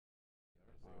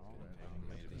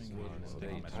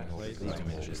Welcome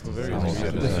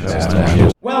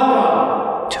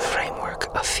to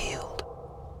Framework of Field.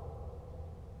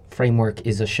 Framework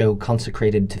is a show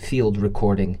consecrated to field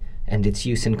recording and its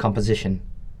use in composition.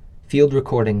 Field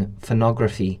recording,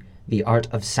 phonography, the art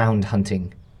of sound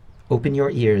hunting. Open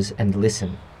your ears and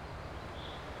listen.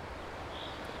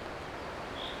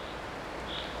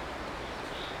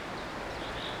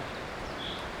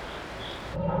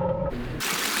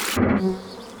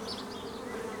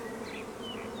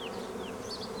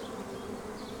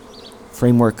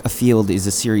 Framework Afield is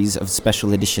a series of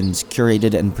special editions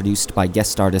curated and produced by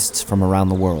guest artists from around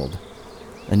the world.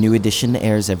 A new edition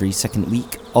airs every second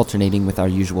week, alternating with our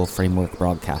usual Framework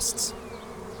broadcasts.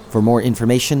 For more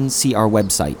information, see our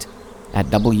website at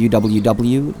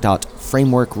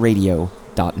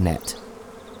www.frameworkradio.net.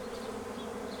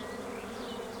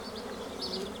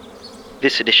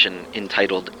 This edition,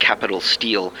 entitled Capital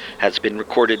Steel, has been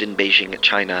recorded in Beijing,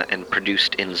 China, and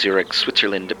produced in Zurich,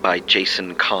 Switzerland by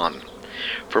Jason Kahn.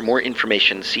 For more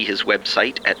information, see his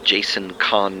website at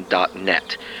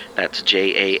jasonkahn.net. That's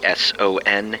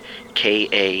JASONKAHN.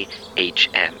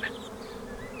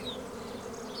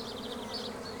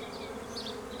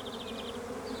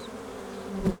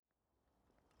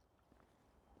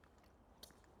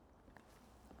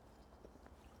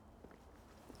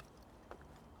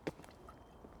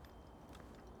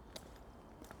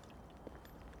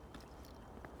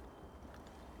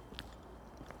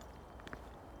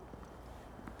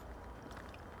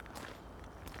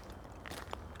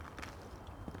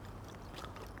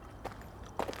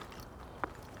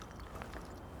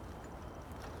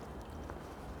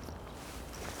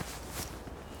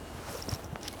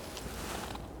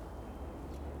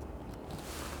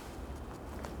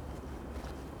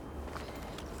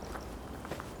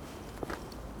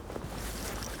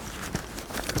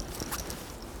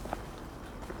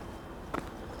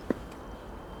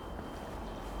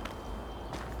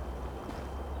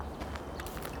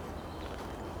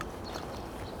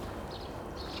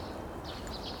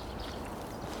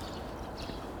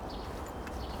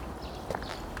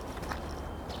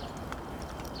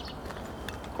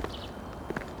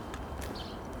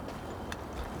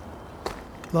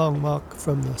 Long walk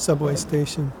from the subway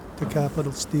station to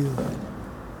Capital Steel.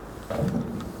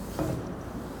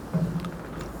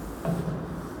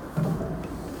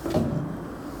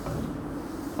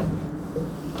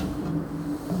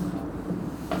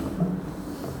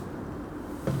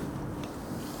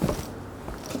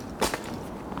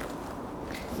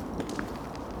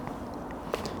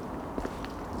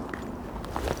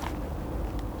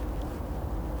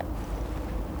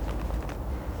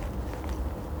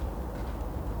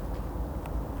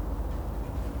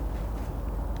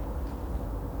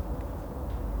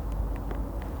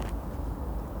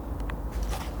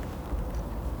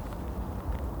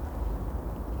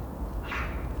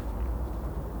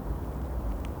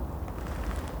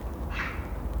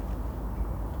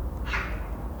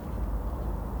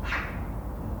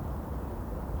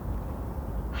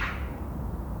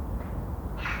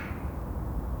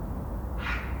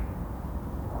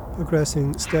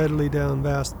 Progressing steadily down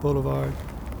vast boulevard,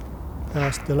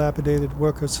 past dilapidated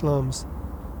worker slums,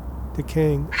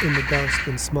 decaying in the dust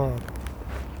and smog.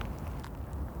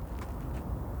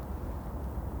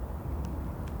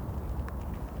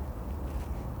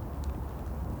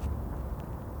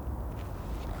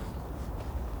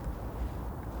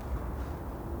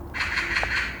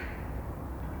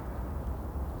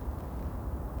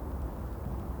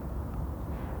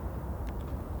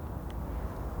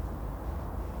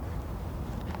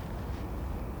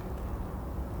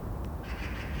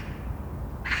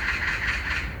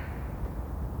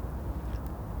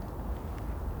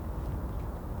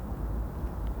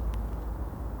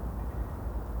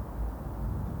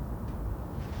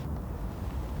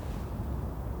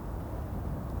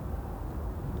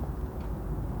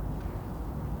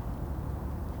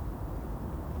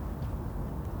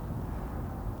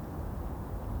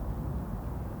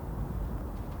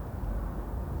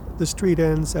 The street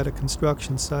ends at a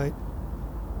construction site,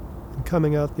 and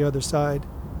coming out the other side,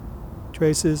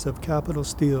 traces of Capital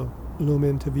Steel loom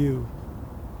into view.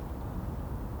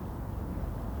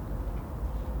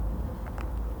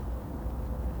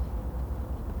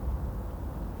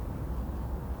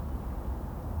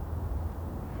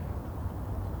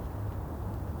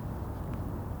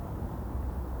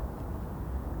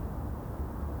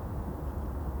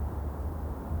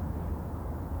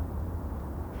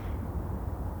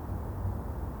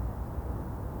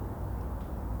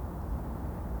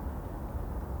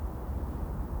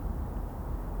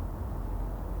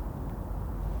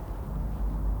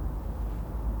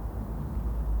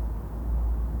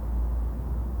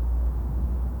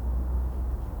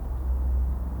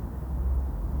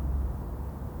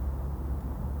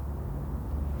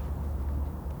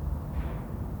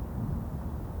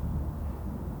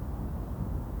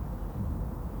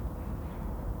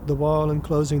 the wall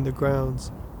enclosing the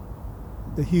grounds,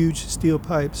 the huge steel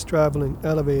pipes traveling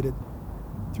elevated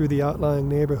through the outlying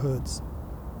neighborhoods.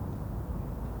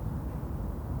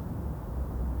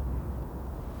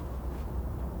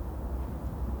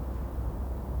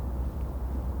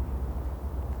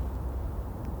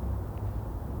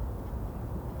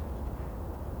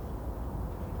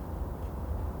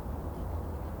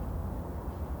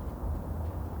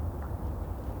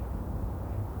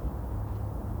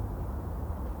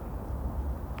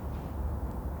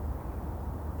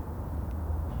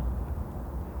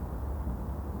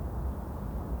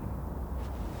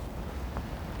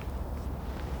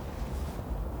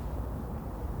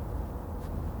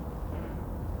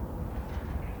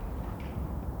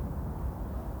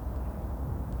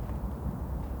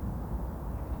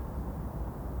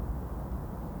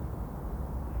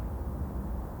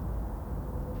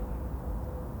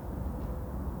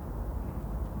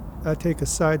 I take a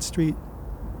side street,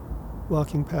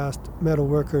 walking past metal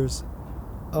workers,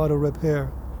 auto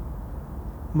repair,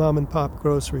 mom and pop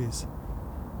groceries.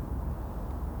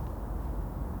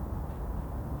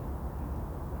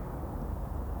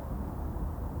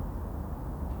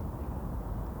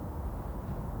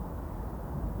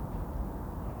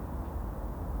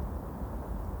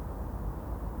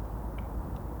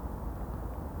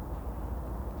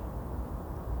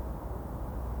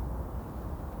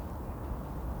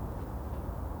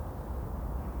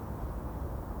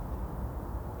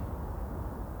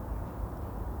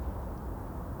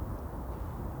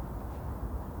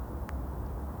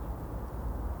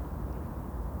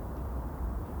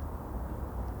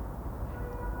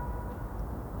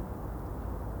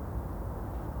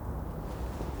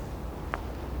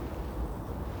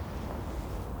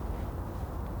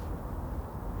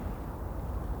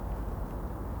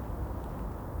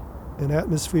 An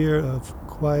atmosphere of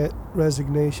quiet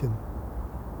resignation.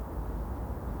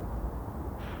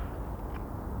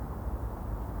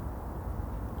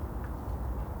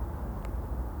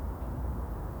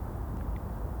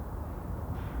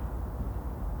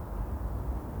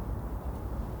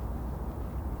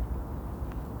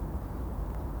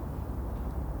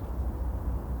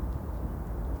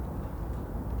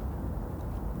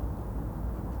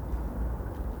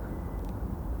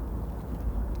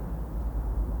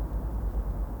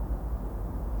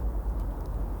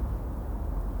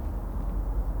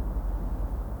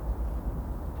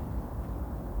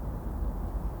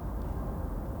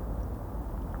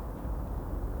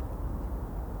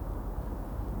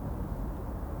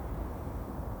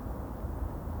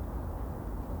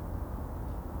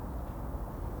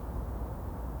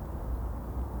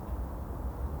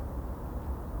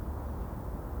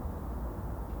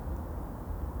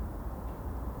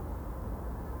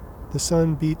 The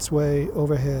sun beats way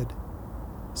overhead,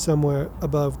 somewhere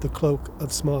above the cloak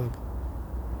of smog.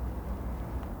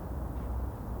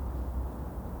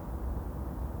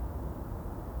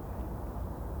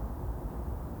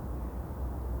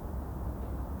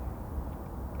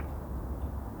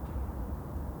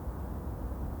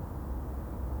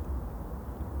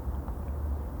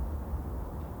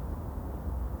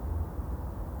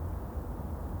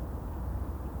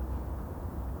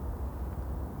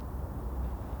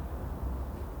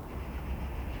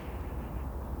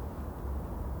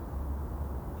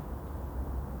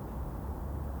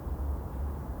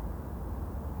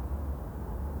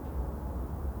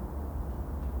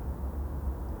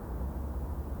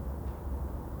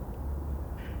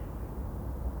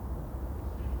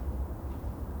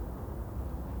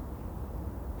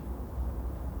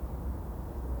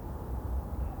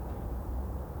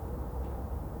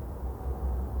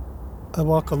 I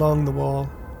walk along the wall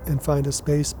and find a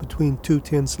space between two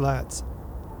tin slats,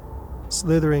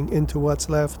 slithering into what's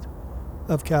left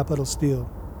of Capitol steel.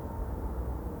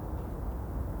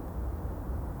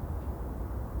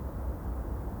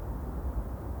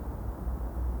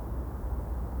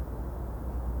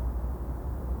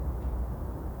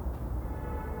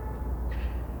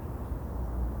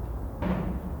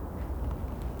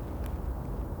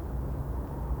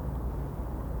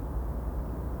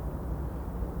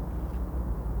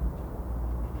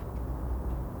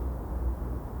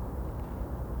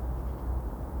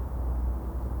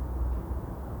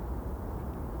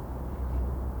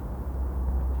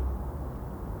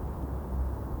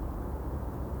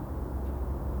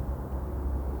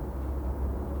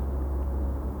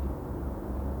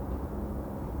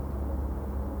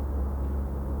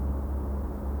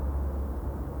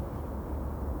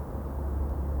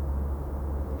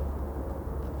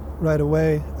 Right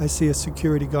away, I see a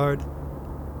security guard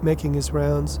making his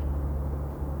rounds,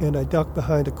 and I duck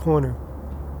behind a corner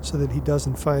so that he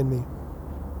doesn't find me.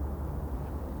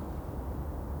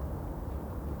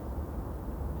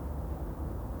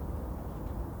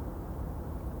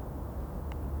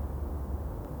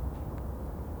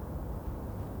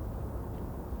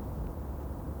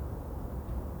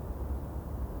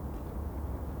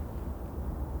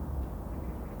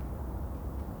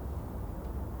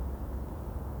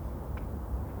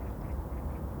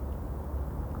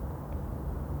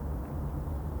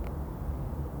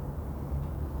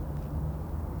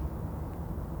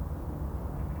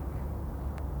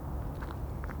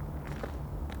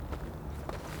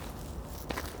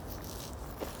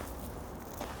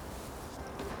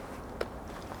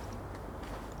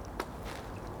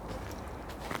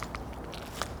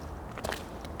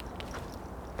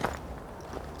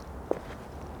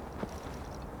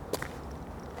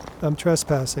 I'm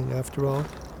trespassing, after all.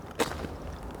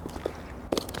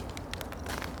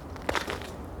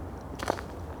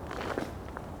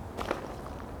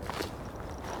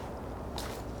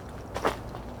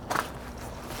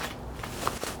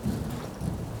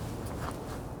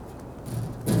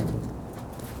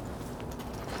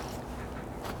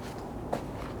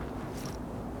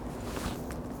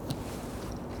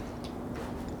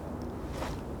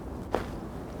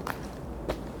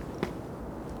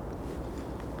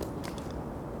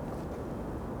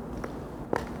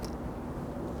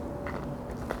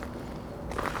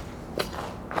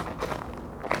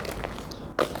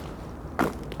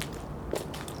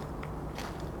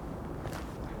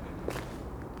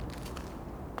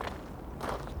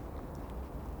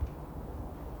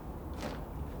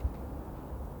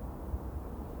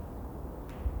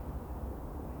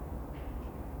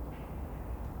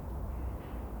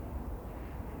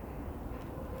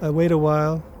 I wait a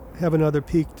while, have another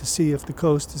peek to see if the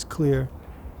coast is clear,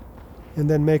 and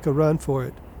then make a run for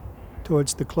it,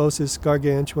 towards the closest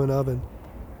gargantuan oven,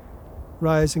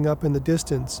 rising up in the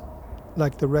distance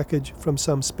like the wreckage from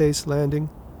some space landing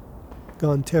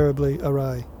gone terribly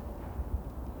awry.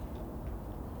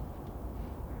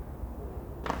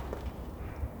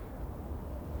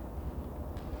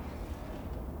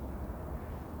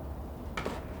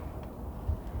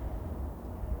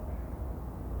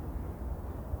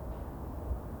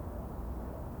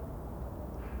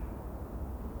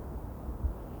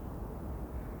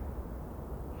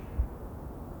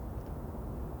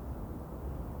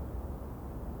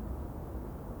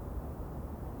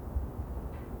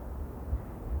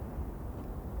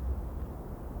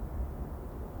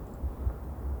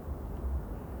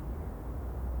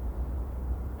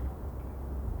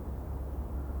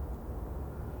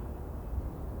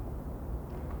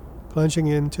 Plunging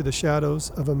into the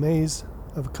shadows of a maze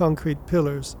of concrete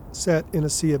pillars set in a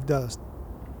sea of dust.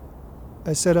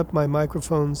 I set up my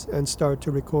microphones and start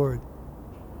to record.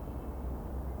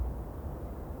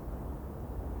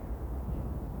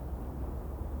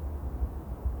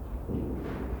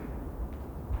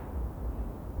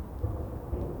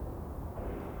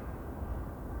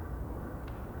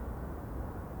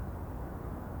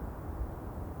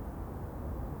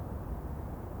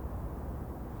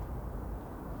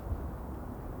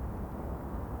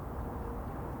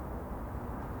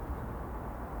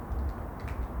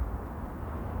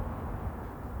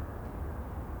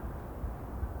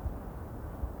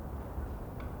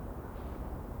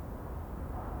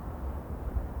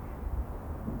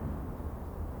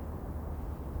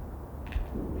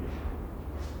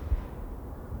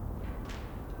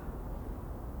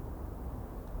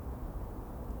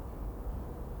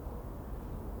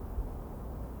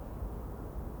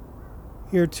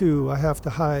 Here too I have to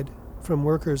hide from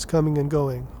workers coming and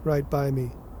going right by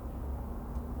me.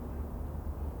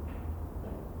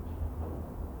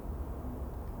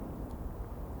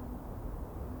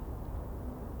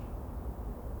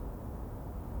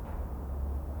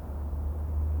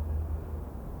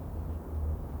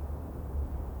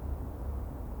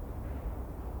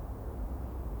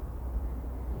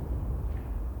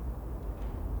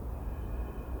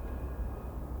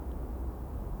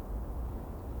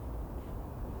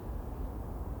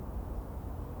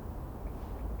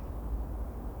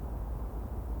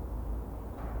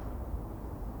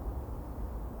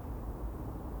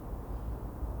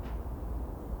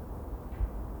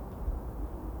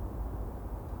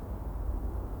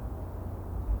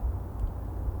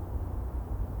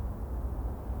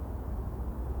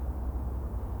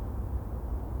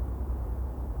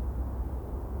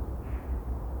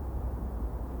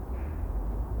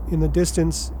 In the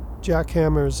distance,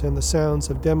 jackhammers and the sounds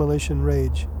of demolition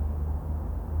rage.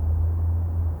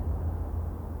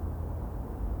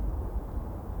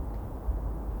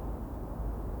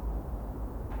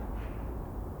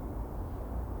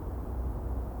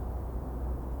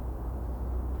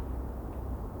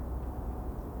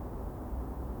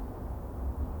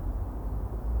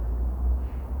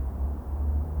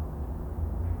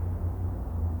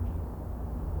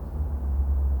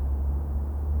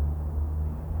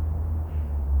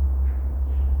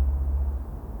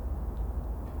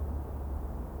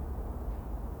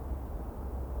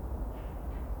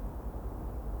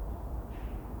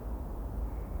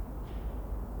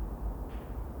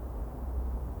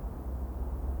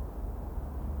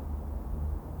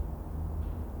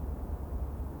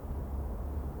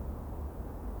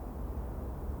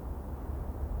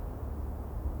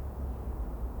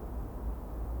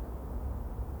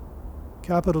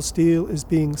 Capitol Steel is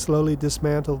being slowly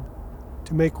dismantled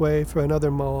to make way for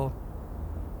another mall,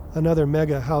 another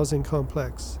mega housing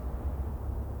complex.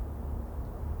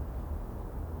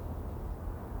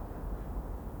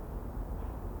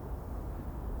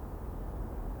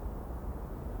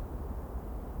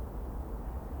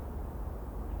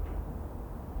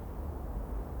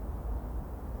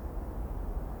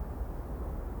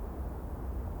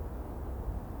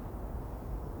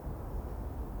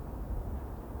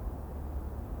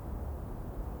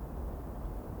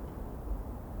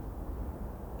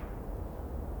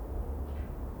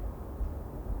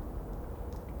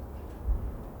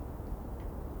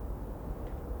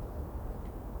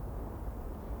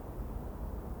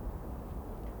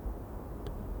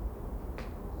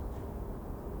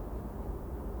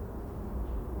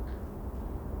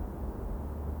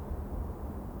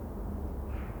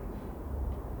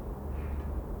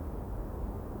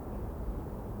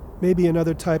 Maybe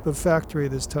another type of factory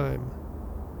this time.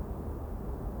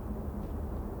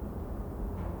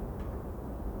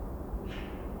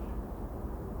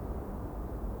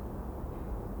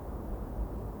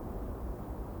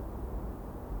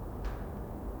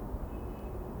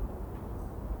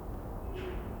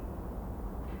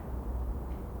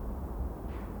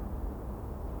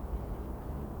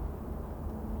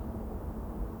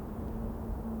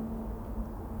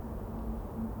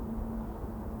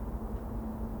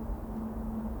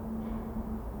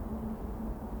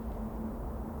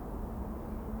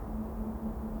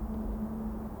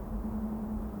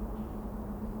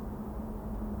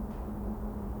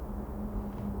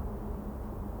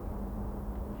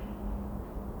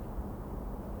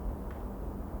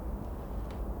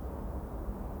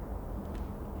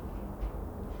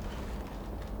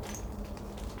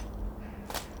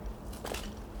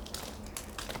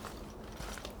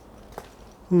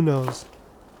 Who knows?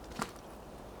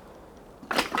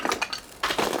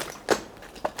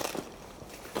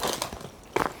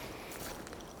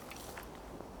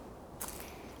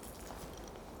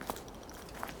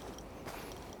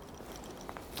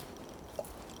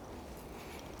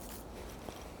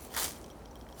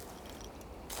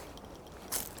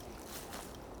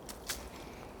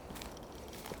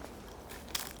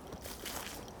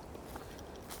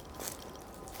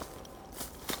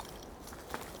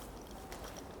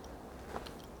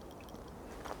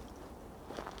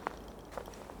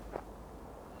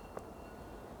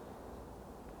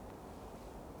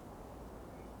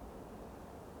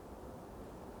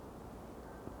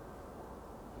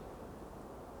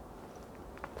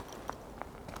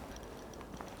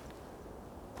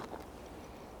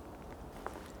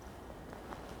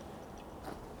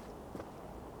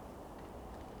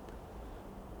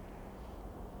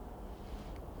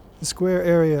 The square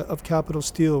area of Capital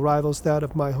Steel rivals that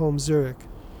of my home Zurich.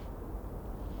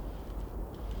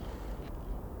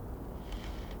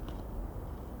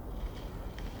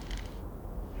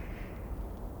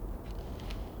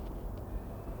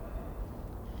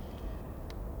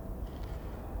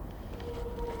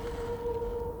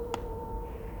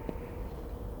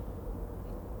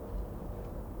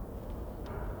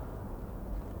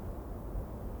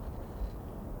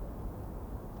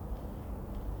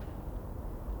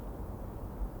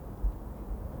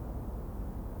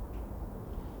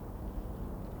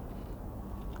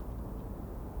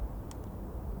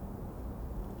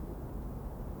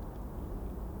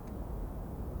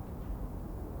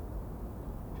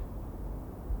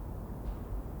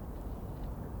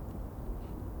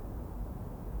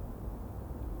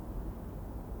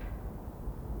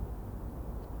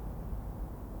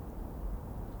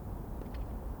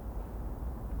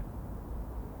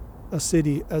 A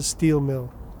city as steel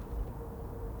mill.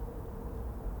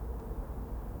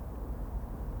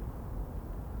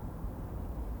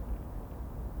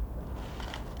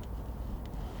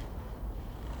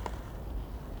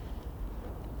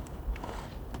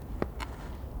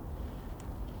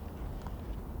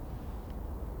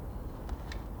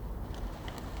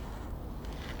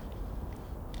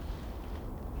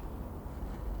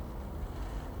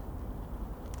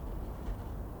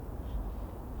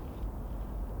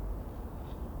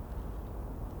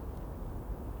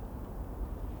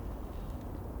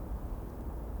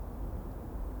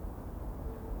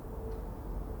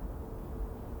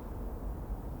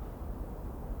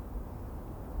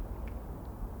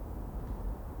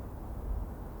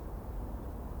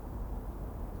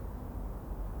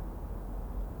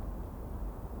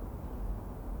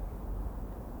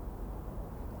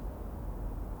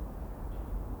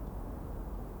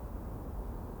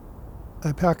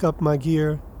 I pack up my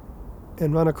gear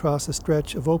and run across a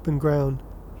stretch of open ground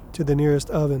to the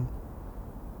nearest oven.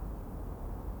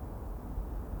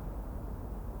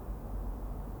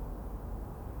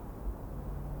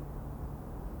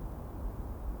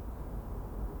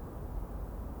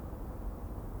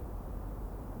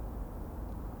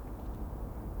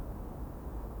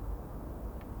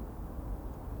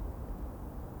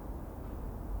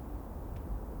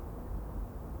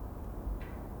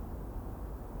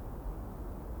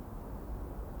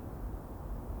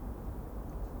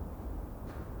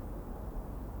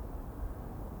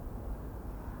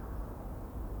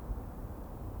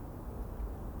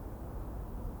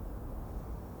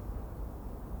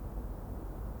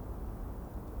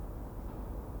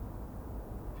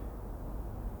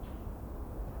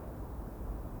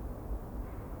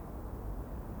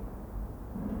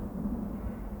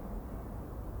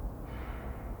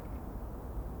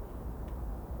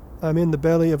 I'm in the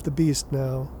belly of the beast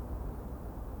now.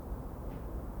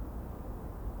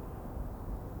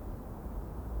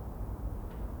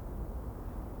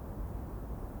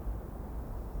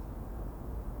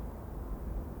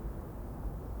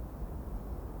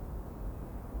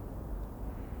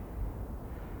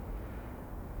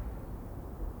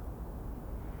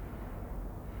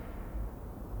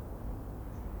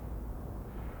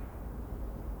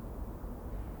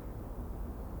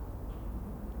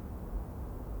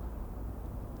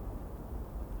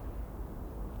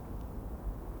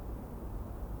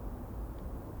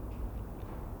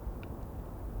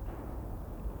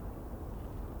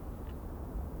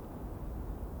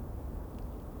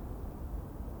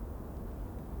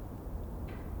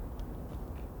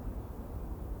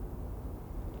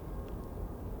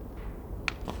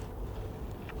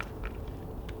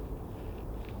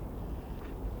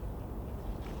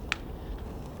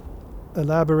 A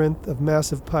labyrinth of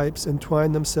massive pipes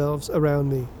entwine themselves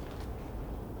around me.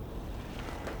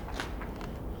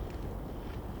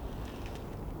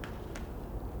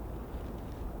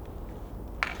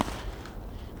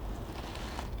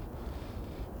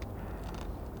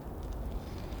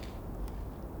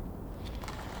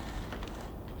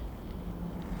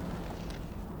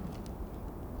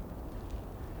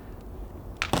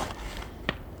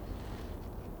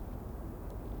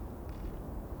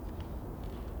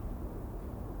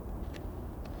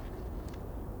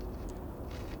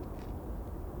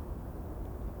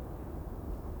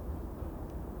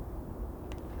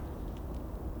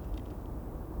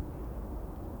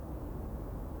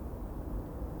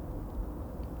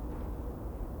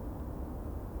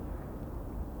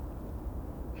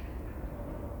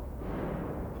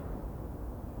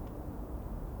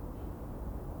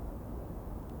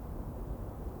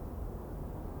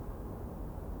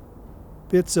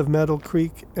 Bits of metal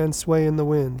creak and sway in the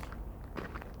wind.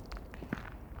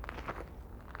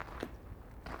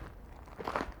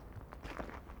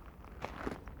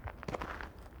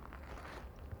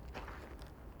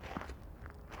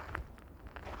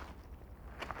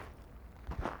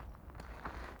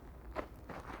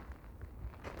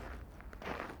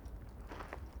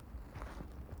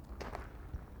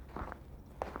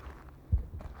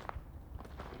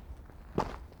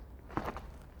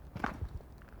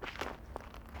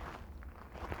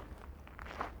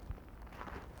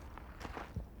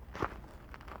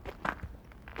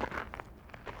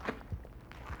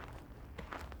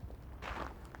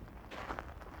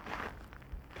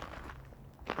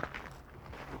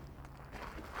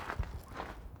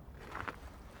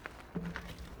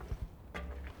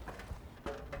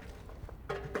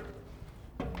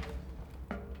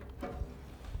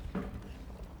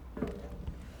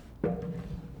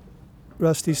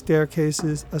 Rusty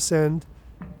staircases ascend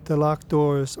to locked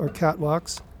doors or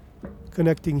catwalks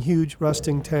connecting huge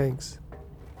rusting tanks.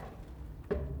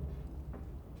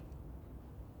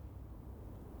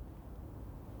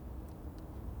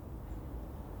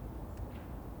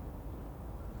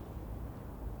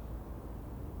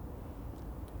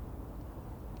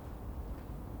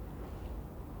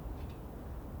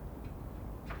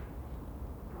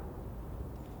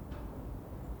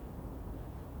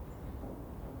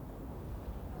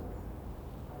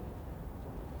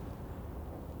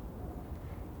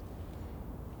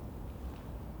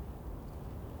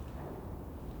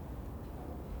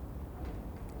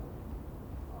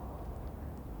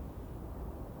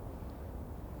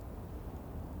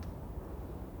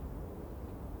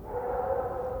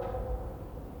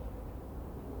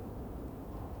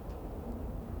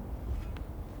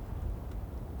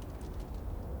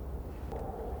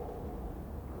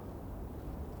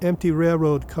 Empty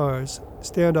railroad cars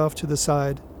stand off to the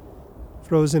side,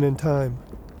 frozen in time.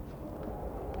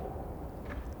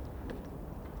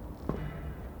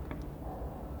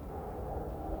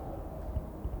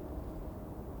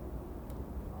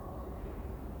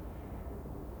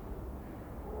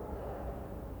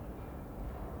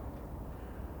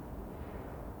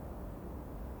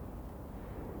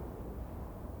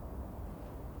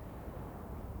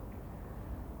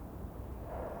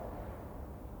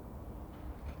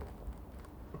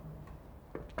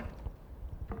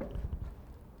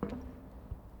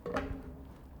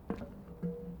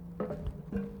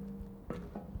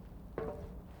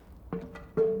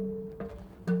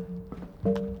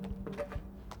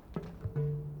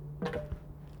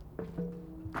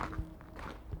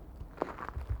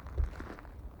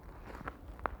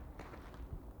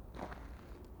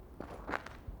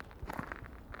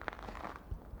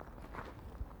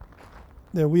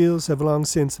 Their wheels have long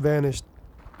since vanished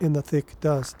in the thick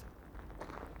dust.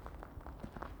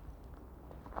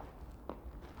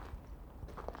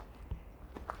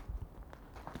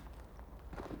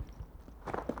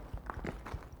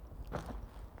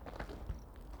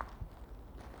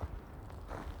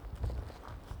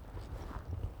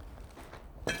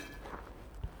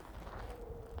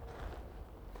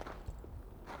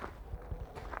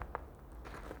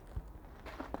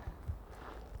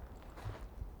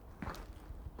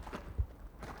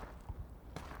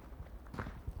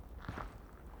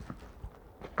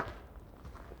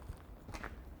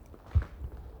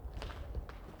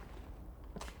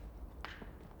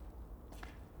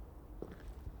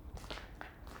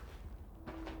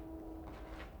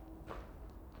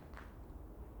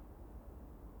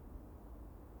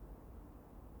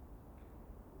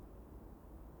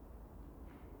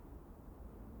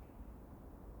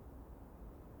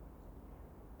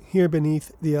 Here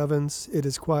beneath the ovens, it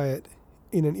is quiet,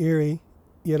 in an eerie,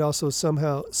 yet also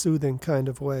somehow soothing kind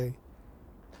of way.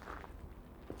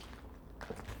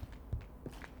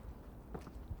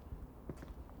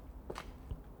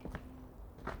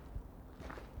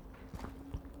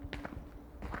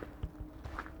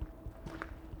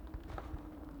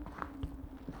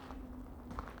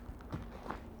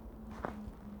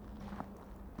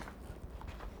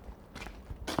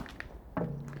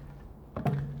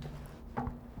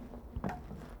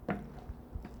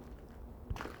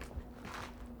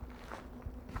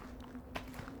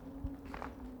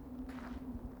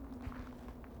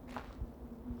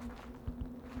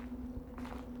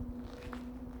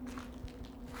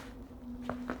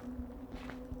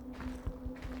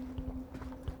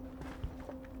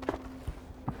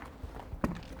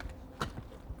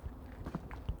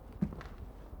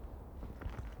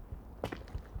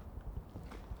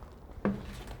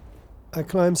 I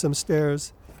climb some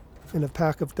stairs, and a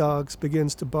pack of dogs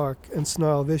begins to bark and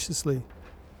snarl viciously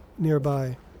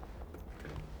nearby.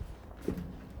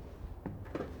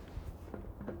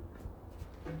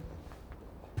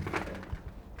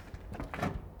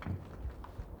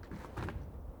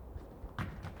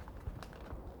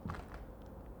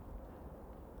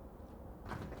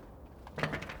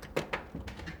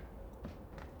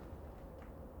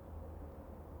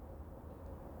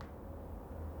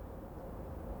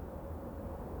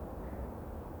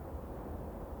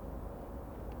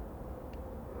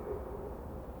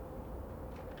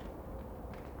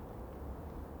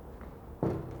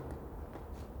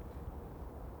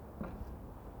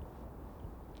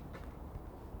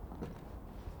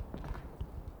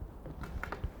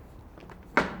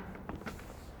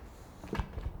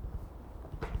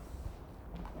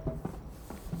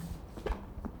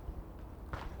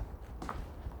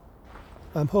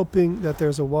 I'm hoping that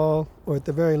there's a wall, or at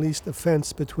the very least a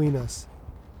fence between us.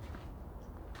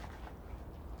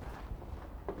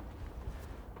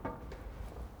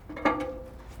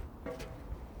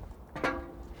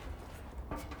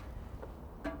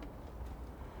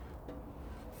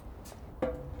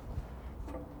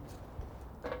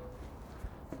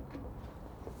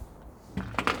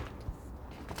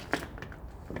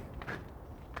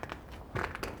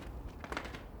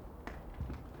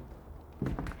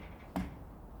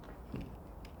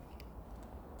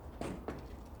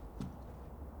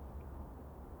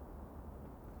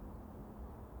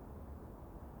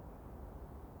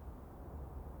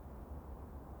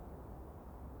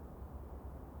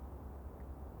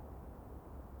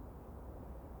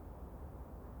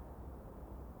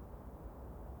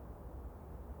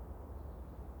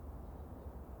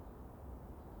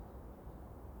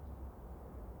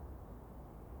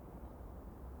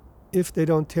 If they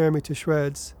don't tear me to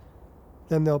shreds,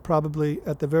 then they'll probably,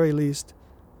 at the very least,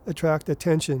 attract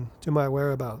attention to my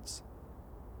whereabouts.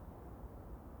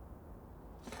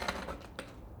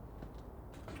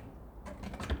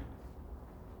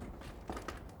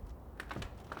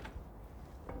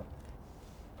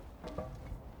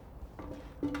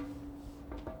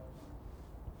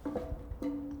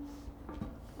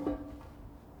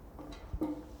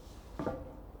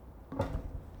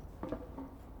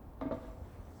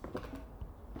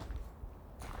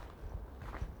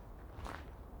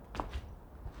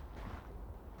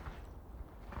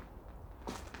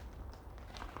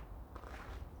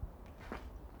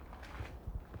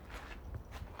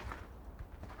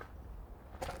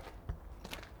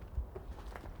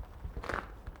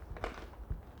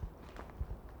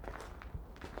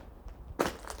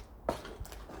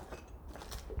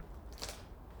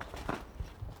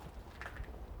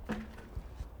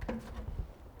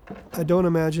 I don't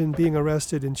imagine being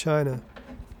arrested in China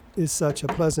is such a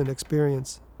pleasant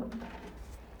experience.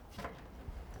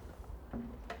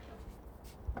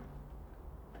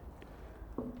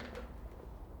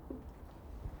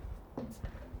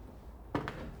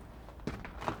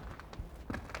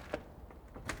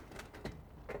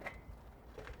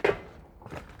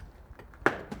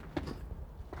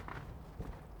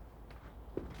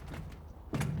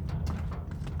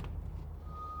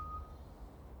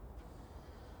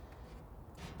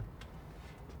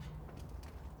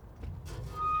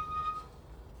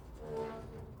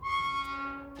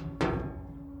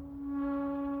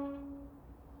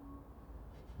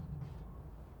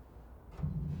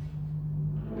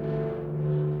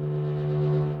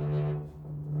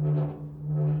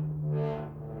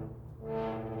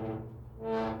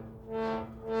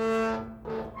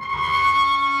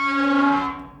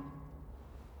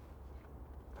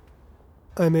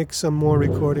 I make some more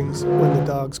recordings when the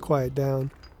dogs quiet down,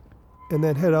 and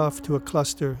then head off to a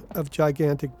cluster of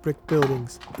gigantic brick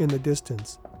buildings in the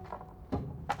distance.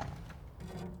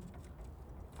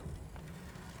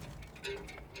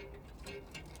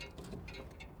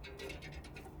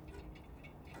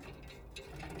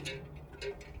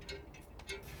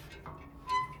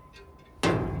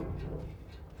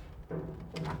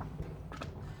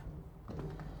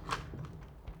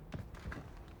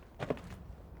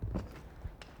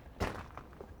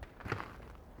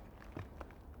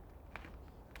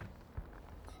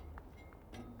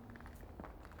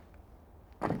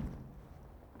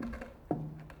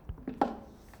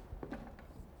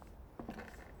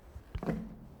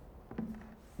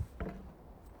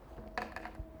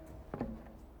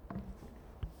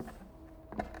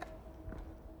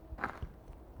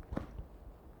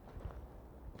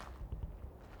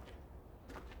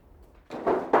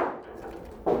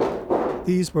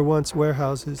 These were once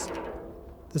warehouses,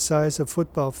 the size of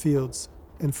football fields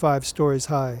and 5 stories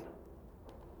high.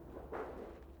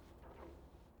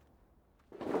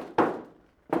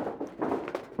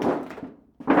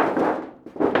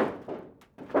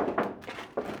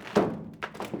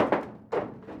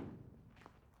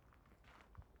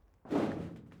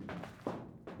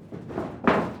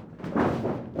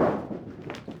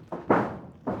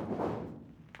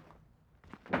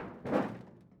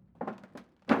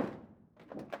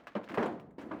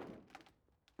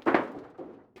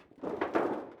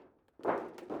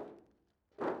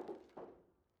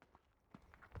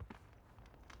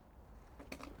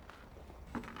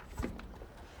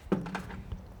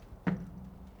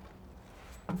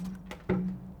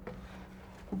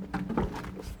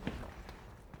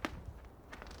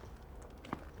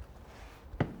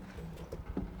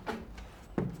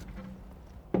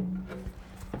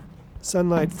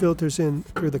 Sunlight filters in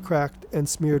through the cracked and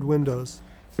smeared windows.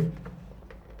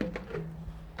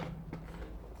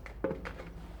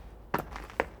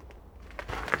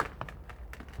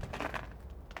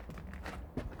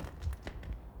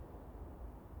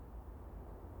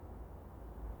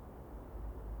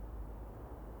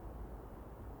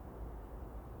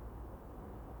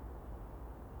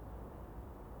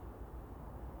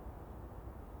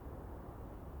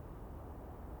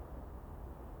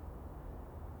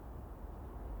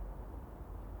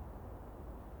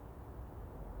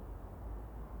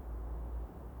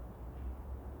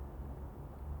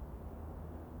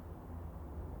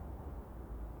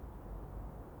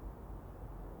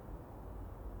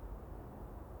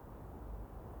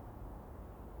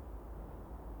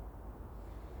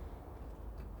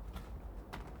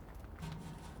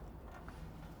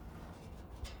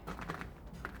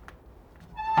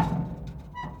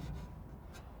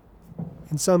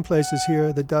 In some places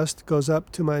here, the dust goes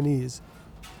up to my knees,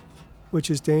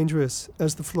 which is dangerous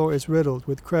as the floor is riddled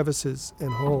with crevices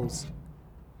and holes.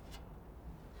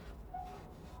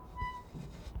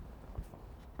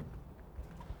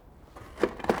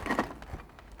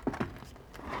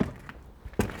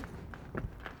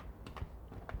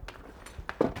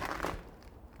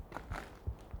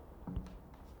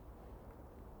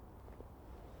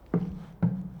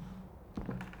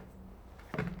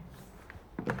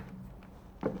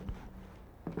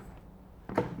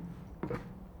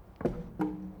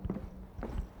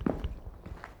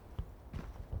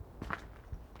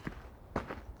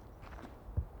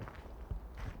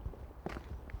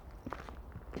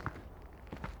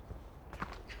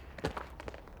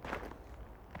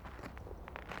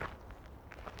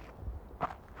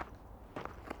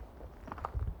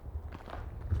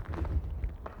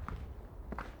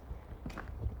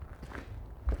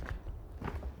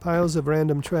 Piles of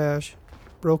random trash,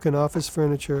 broken office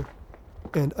furniture,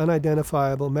 and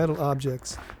unidentifiable metal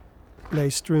objects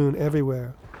lay strewn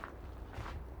everywhere.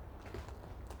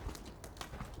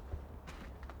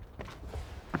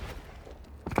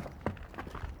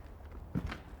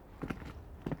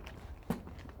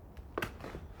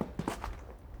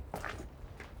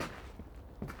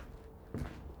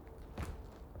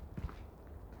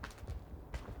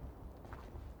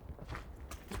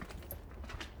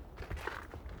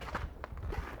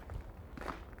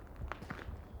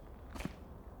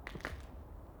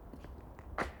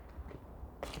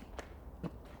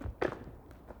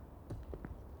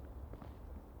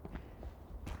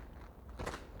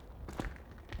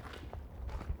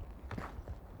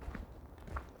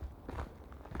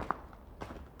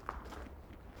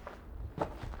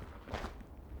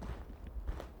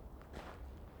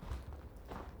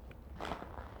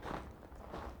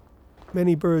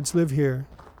 Many birds live here,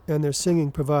 and their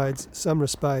singing provides some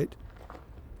respite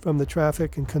from the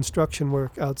traffic and construction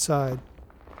work outside.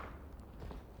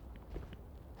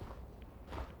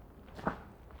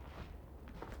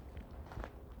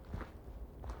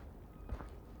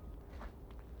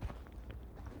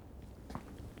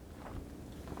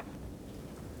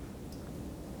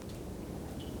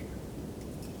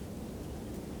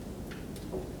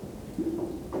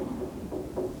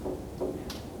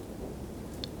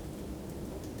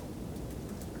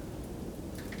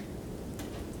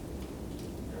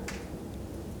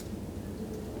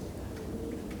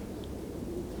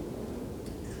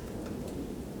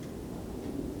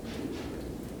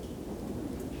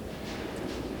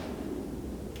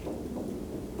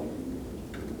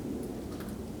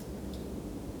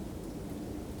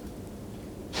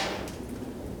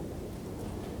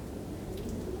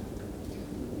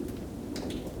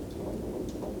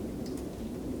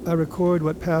 I record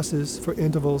what passes for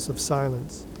intervals of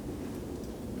silence.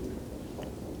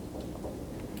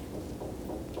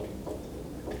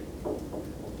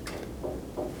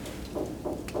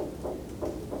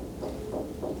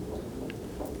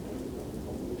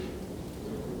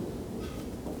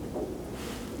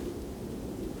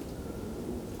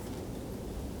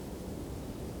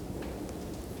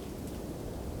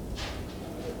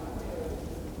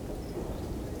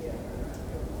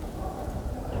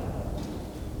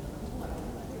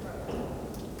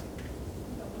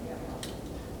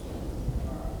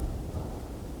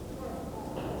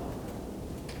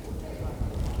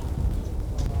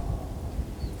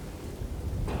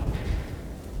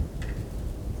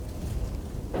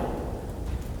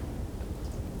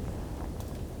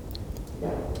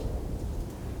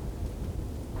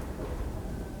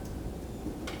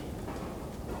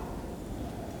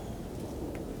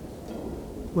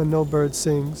 When no bird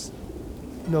sings,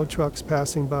 no trucks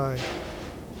passing by,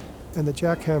 and the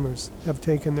jackhammers have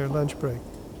taken their lunch break.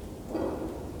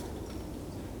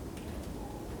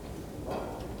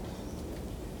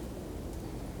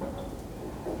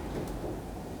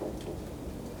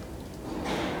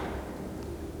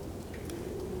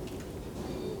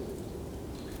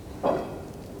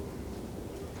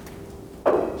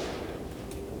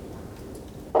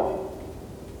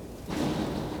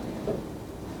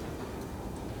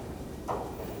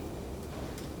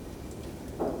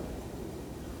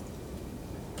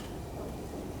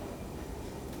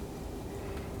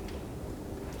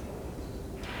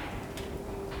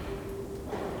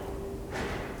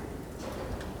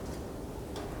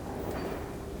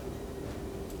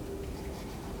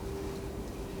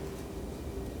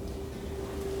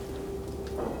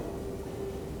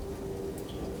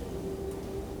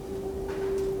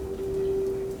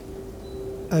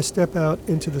 I step out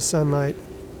into the sunlight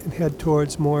and head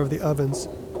towards more of the ovens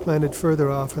planted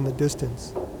further off in the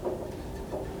distance.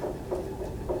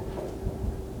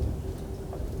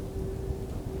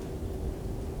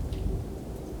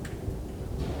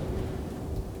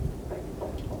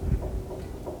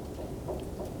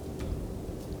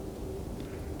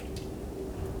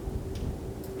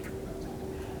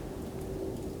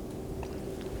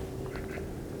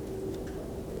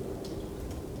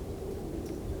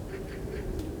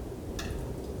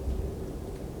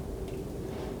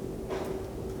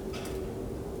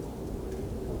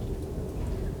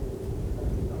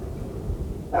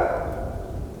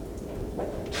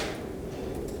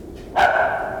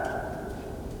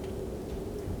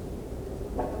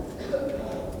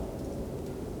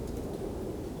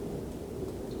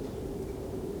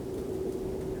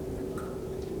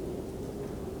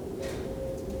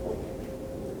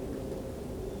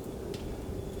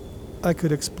 I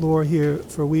could explore here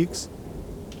for weeks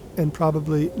and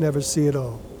probably never see it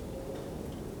all.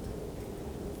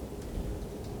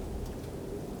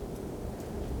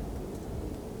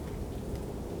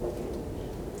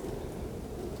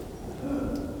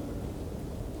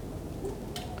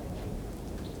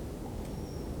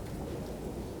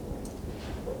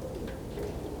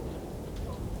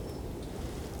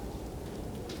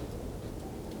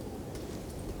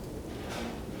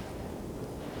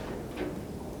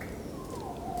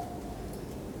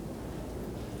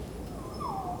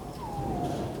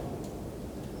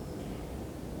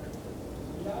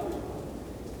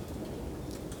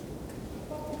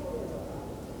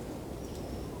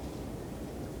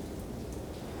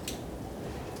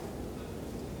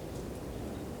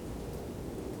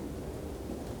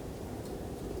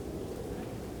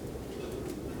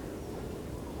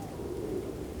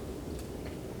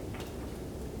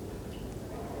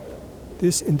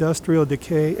 This industrial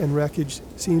decay and wreckage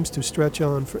seems to stretch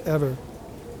on forever,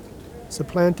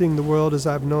 supplanting the world as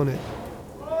I've known it.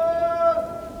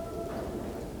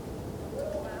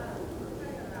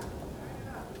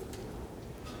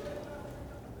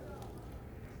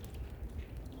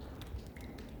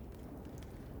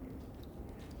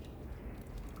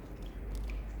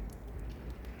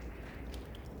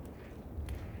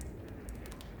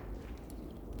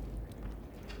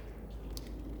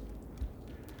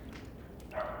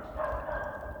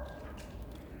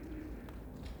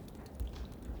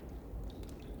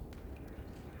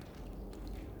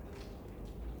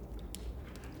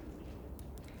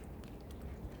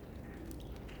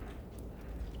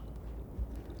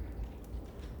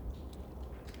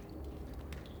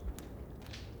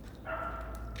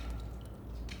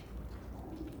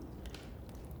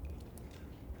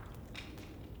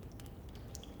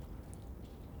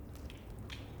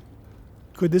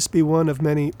 Could this be one of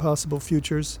many possible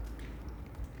futures?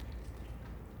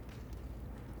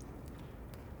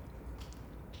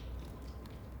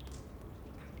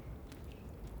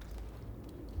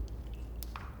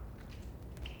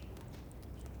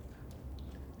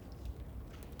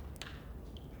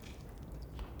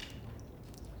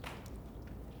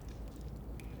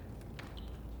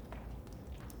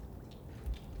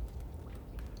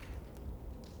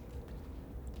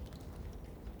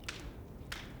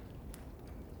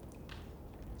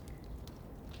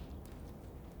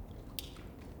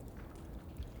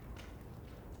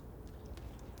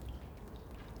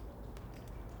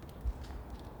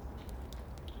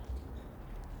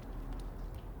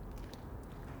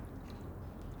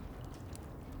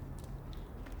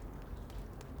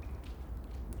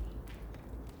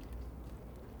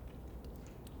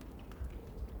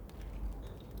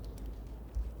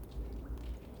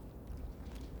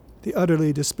 The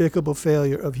utterly despicable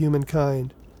failure of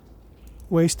humankind,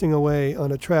 wasting away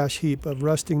on a trash heap of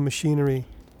rusting machinery,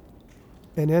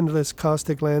 an endless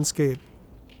caustic landscape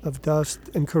of dust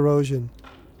and corrosion.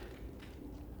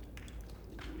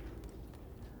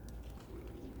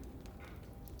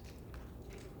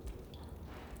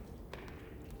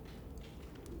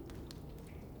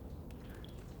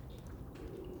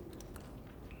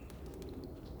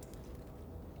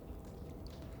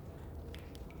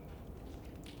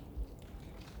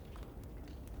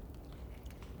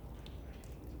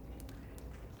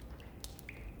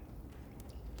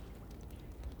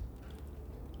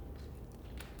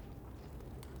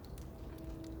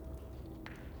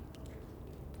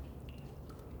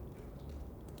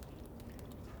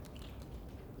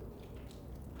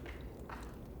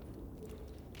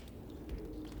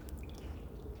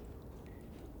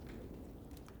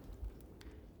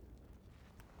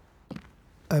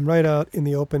 I'm right out in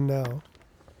the open now.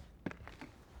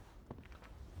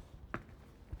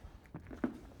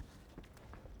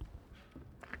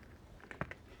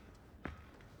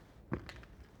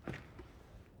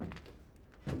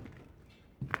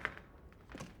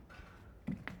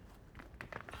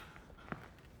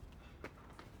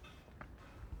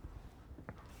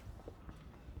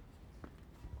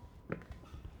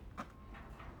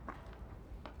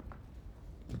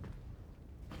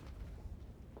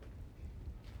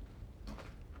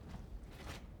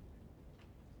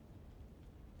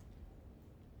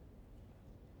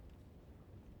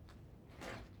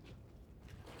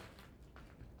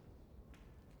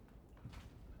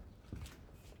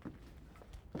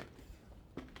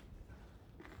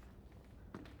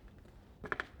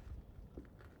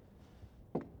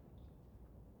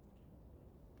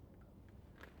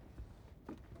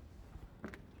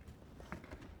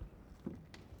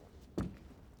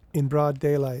 in broad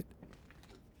daylight.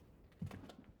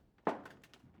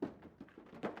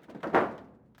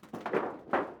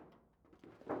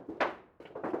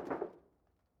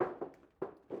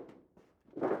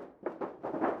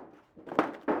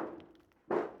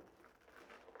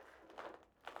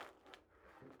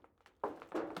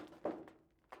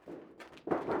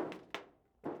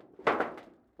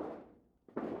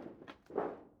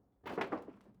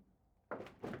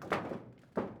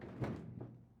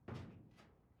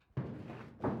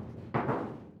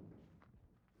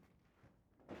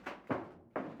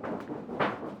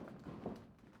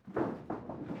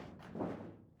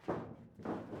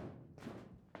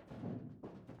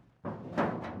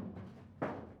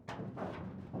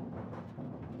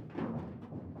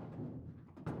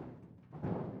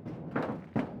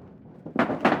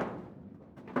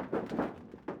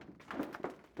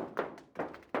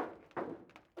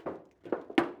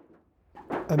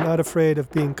 I'm not afraid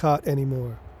of being caught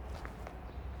anymore.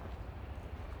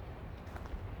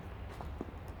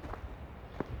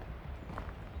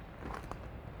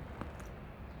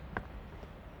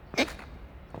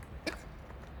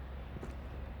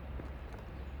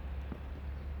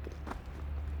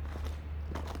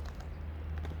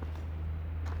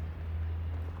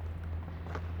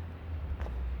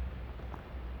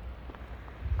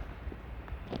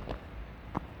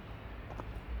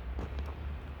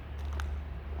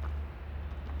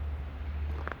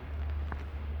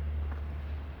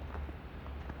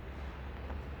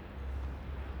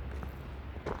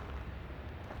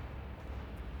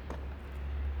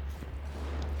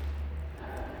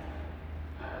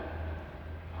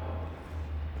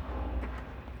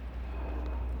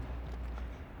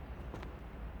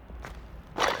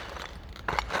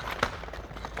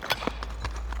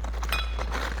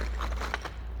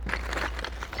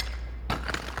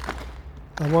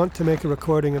 I want to make a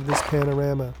recording of this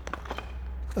panorama,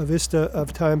 a vista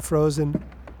of time frozen,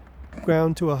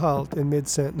 ground to a halt in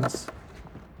mid-sentence.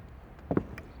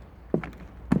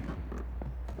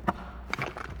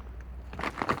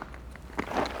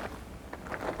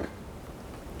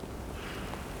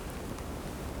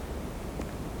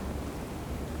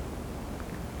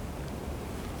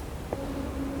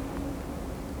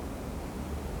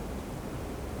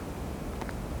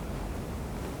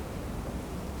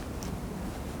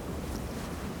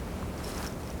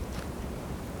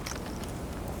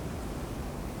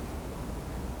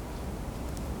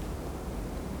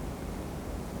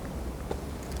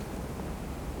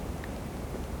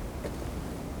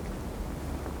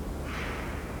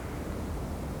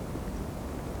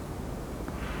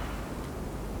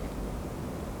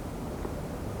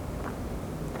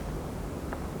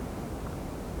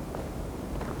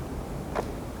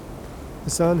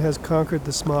 The sun has conquered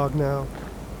the smog now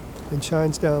and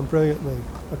shines down brilliantly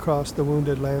across the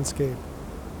wounded landscape.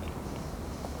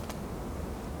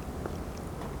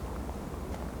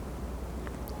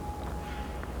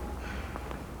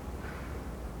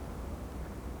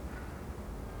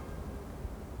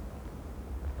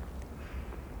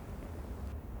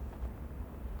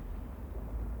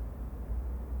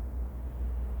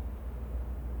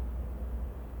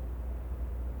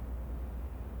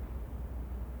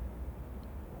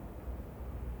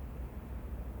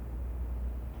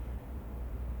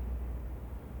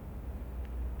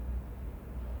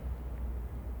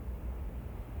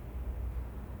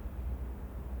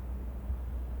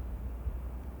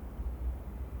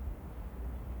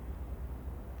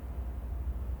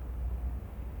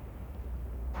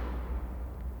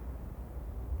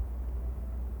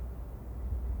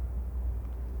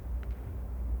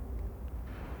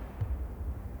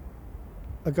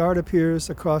 A guard appears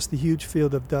across the huge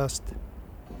field of dust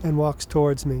and walks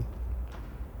towards me.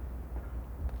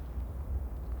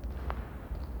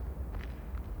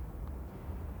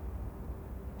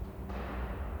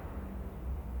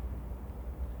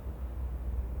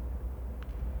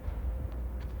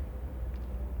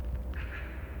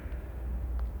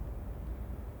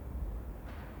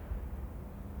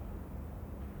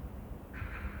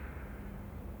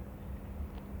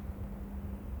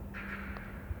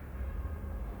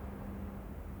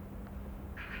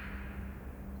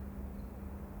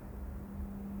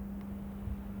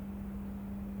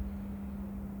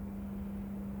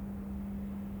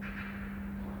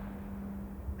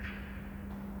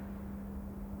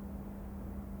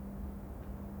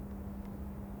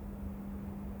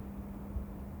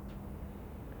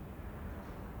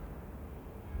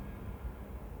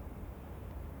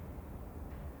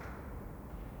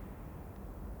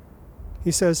 He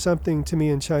says something to me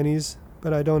in Chinese,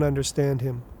 but I don't understand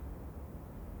him.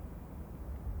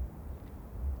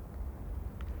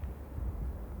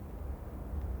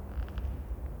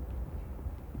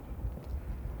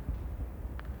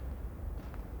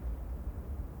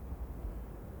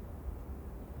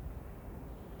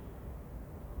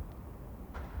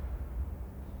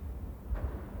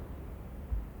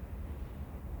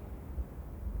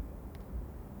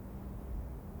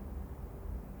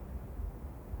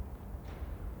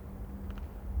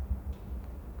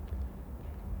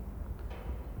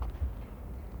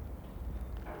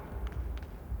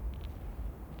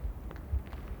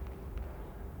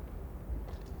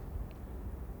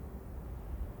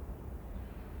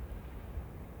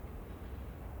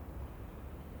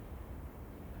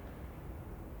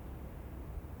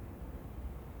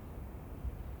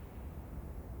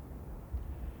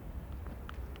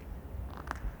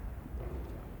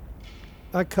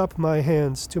 I cup my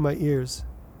hands to my ears,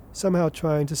 somehow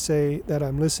trying to say that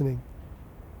I'm listening.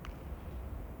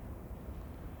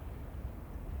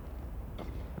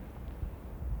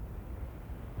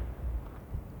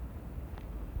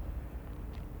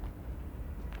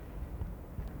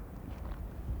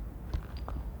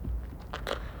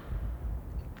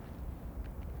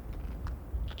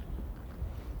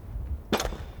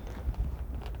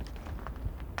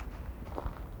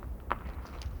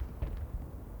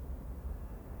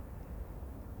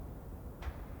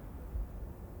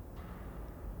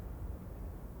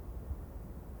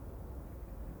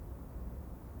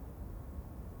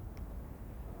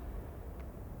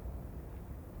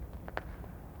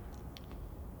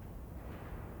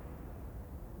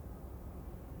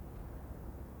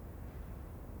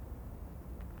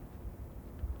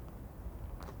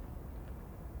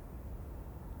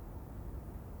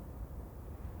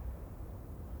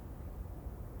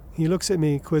 He looks at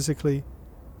me quizzically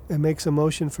and makes a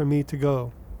motion for me to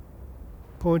go,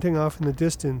 pointing off in the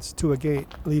distance to a gate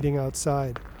leading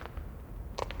outside.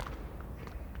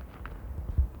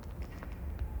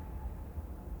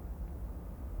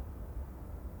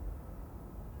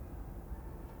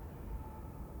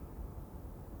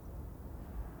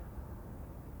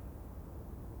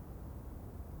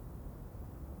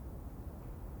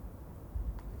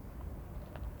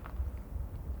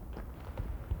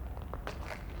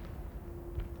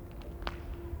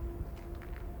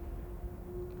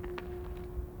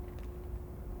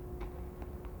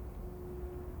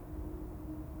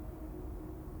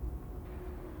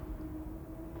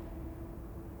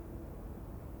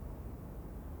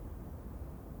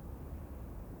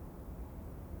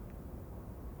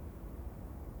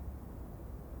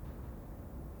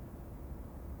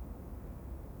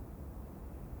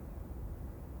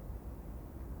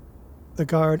 The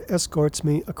guard escorts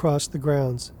me across the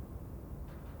grounds.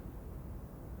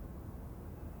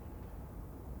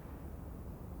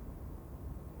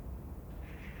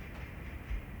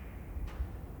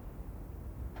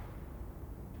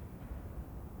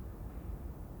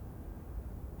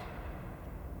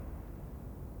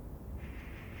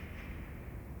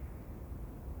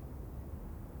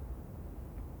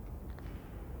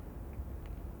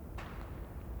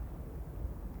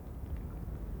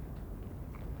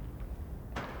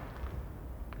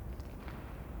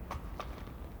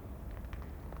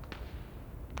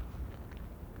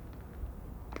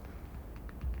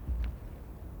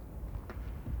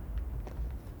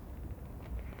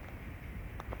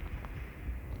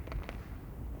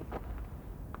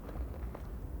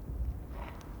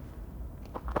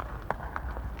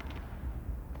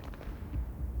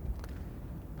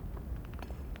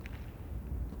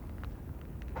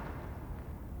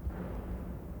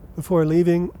 Before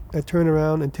leaving, I turn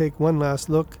around and take one last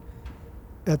look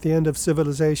at the end of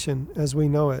civilization as we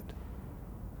know it.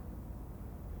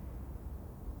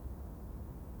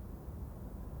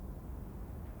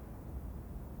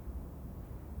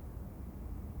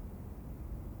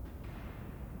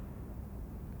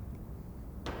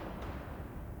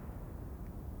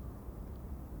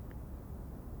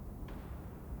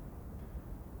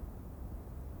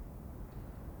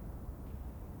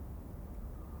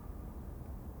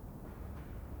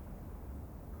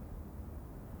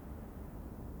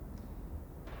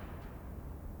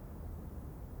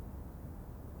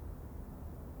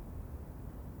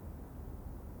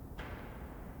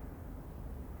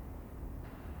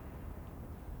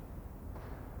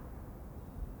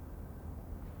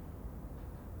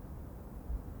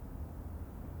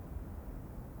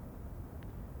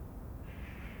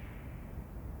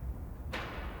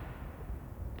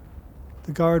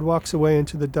 The guard walks away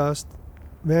into the dust,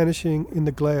 vanishing in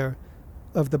the glare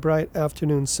of the bright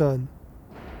afternoon sun.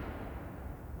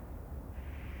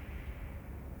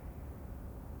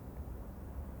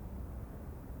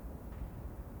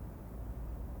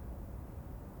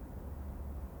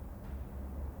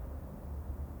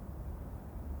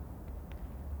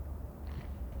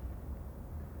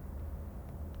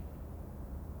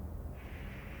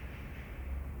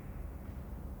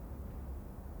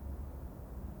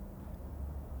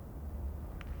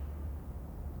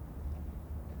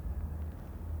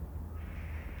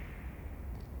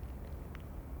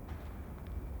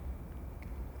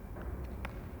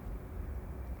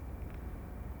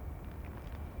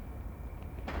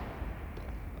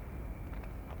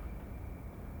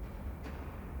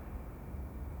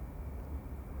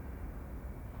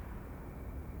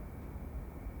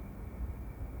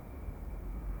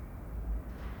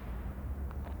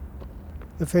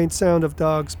 The faint sound of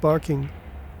dogs barking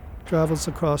travels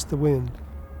across the wind.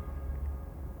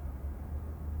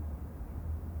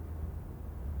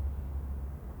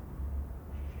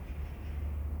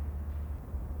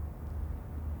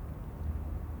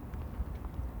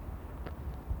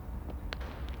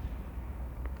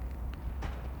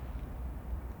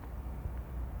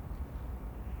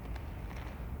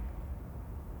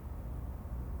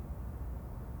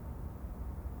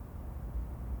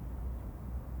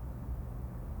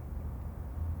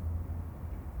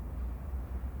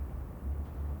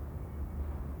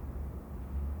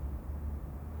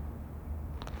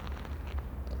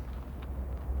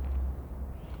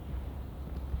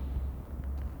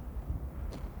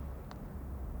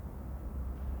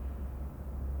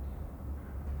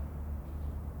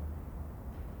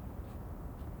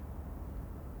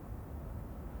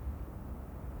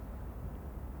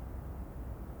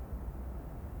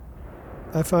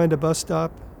 I find a bus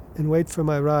stop and wait for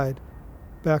my ride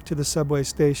back to the subway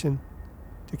station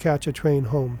to catch a train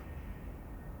home.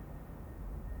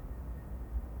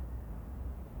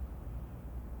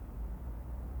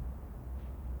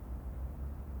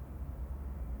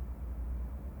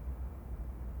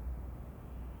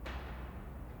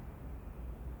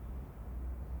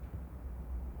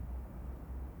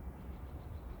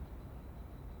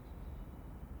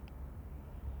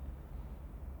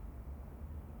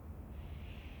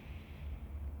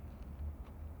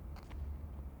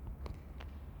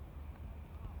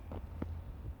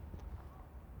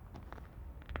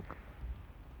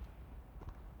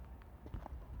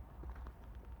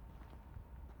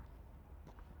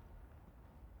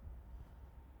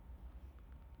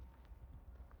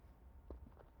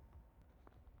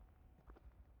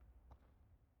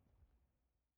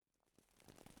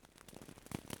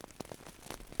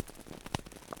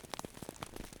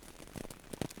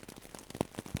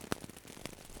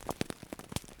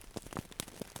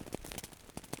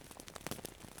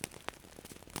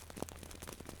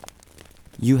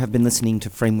 You have been listening to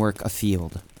Framework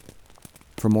Afield.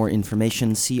 For more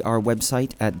information, see our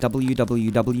website at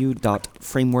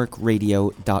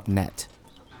www.frameworkradio.net.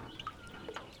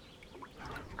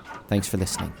 Thanks for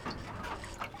listening.